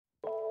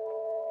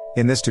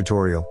In this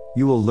tutorial,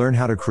 you will learn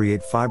how to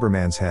create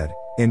FiberMan's head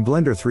in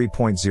Blender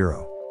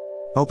 3.0.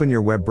 Open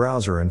your web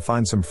browser and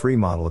find some free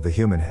model of the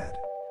human head.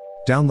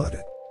 Download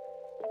it.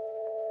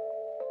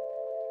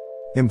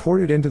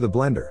 Import it into the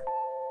Blender.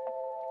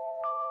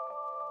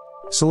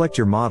 Select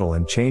your model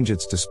and change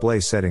its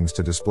display settings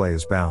to display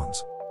as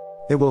bounds.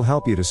 It will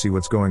help you to see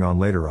what's going on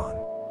later on.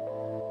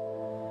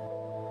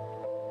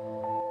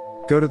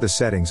 Go to the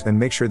settings and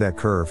make sure that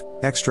Curve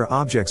Extra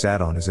Objects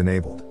add-on is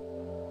enabled.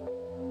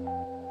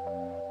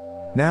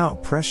 Now,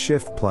 press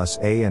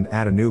Shift+A and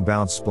add a new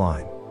bounce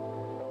spline.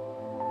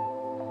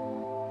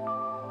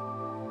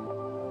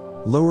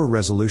 Lower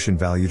resolution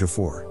value to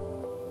 4.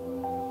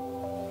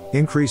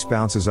 Increase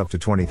bounces up to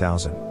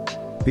 20,000.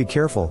 Be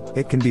careful,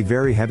 it can be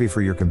very heavy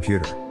for your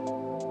computer.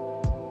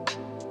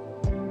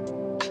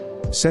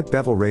 Set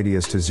bevel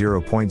radius to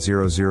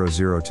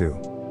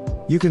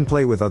 0.0002. You can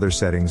play with other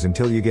settings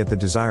until you get the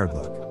desired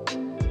look.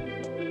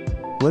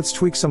 Let's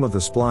tweak some of the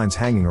splines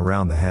hanging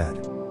around the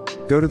head.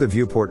 Go to the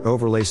viewport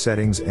overlay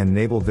settings and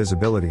enable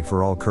visibility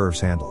for all curves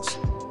handles.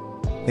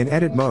 In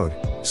edit mode,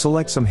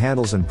 select some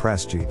handles and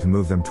press G to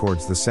move them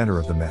towards the center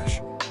of the mesh.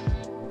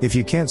 If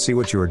you can't see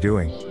what you are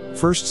doing,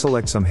 first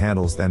select some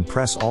handles, then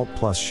press Alt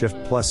plus Shift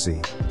plus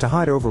C to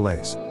hide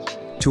overlays.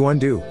 To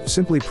undo,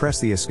 simply press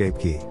the Escape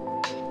key.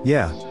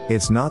 Yeah,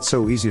 it's not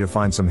so easy to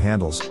find some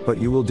handles, but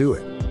you will do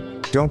it.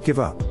 Don't give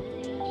up.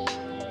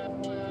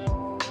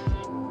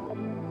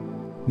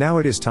 Now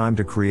it is time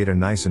to create a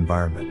nice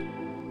environment.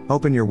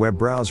 Open your web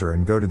browser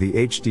and go to the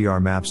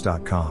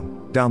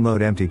hdrmaps.com,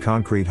 download empty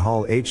concrete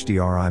hall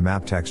HDRI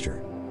map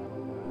texture.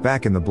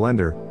 Back in the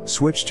Blender,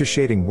 switch to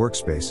Shading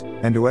Workspace,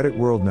 and to Edit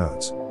World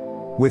Nodes.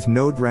 With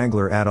Node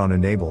Wrangler add-on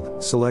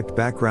enabled, select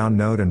Background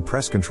Node and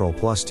press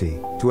Ctrl+T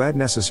to add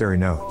necessary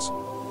nodes.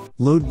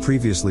 Load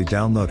previously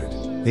downloaded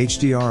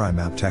HDRI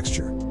map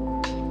texture.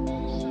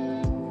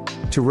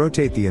 To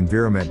rotate the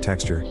environment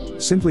texture,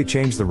 simply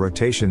change the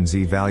rotation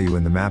Z value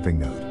in the mapping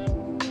node.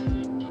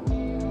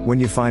 When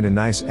you find a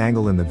nice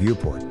angle in the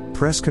viewport,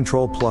 press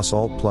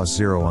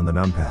Ctrl+Alt+0 on the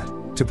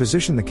numpad to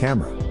position the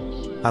camera.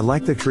 I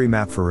like the tree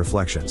map for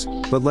reflections,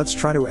 but let's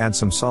try to add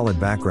some solid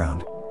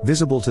background,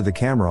 visible to the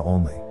camera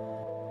only.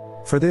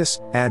 For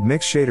this, add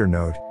Mix Shader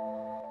node.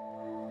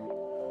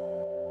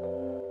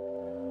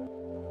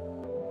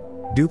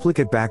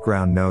 Duplicate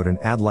background node and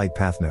add light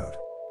path node.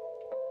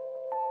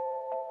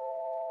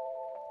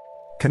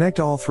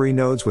 Connect all three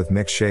nodes with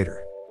Mix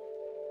Shader.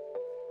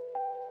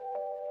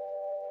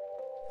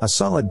 A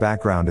solid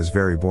background is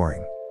very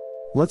boring.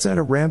 Let's add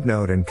a ramp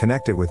node and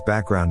connect it with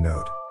background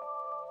node.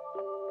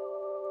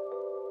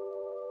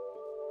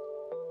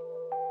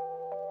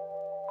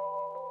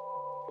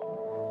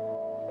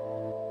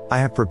 I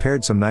have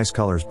prepared some nice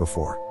colors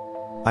before.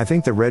 I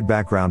think the red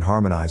background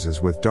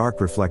harmonizes with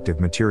dark reflective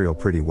material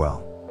pretty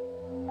well.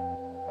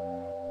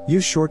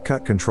 Use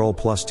shortcut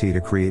Ctrl+T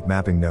to create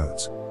mapping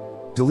nodes.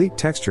 Delete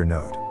texture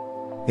node.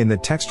 In the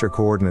texture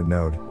coordinate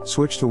node,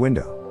 switch to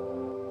window.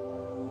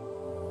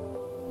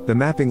 The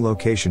mapping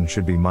location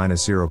should be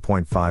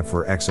 -0.5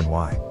 for X and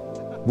Y.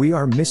 We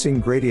are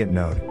missing gradient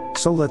node,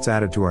 so let's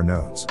add it to our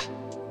nodes.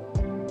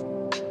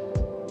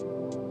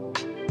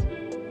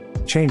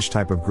 Change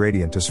type of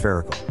gradient to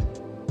spherical.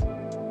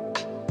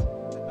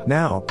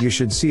 Now, you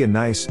should see a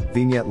nice,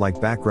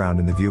 vignette-like background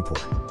in the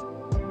viewport.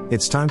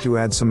 It's time to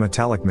add some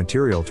metallic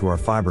material to our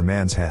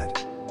FiberMan's head.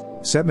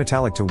 Set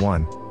metallic to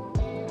 1.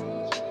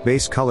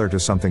 Base color to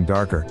something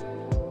darker.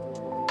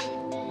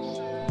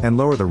 And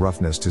lower the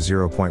roughness to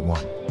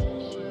 0.1.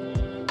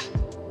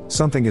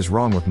 Something is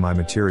wrong with my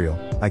material,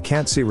 I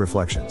can't see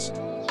reflections.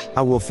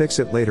 I will fix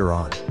it later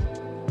on.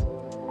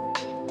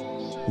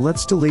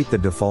 Let's delete the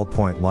default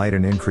point light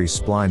and increase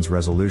spline's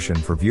resolution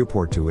for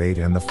viewport to 8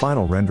 and the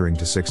final rendering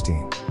to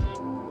 16.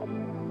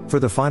 For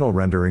the final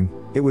rendering,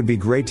 it would be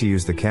great to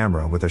use the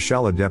camera with a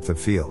shallow depth of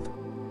field.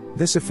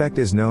 This effect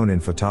is known in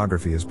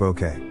photography as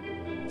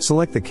bokeh.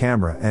 Select the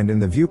camera and in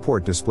the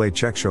viewport display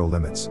check show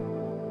limits.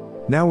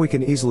 Now we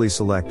can easily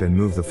select and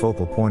move the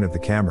focal point of the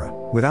camera,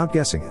 without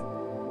guessing it.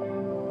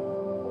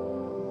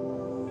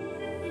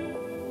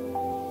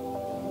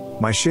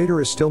 My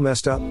shader is still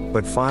messed up,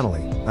 but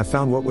finally, I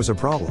found what was a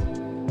problem.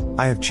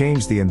 I have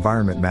changed the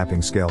environment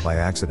mapping scale by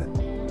accident.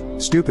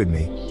 Stupid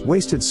me,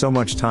 wasted so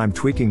much time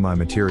tweaking my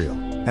material,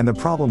 and the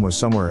problem was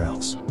somewhere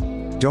else.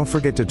 Don't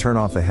forget to turn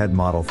off the head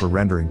model for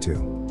rendering too.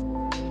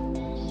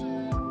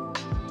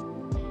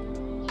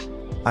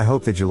 I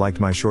hope that you liked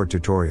my short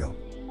tutorial.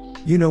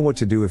 You know what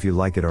to do if you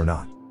like it or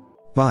not.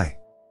 Bye.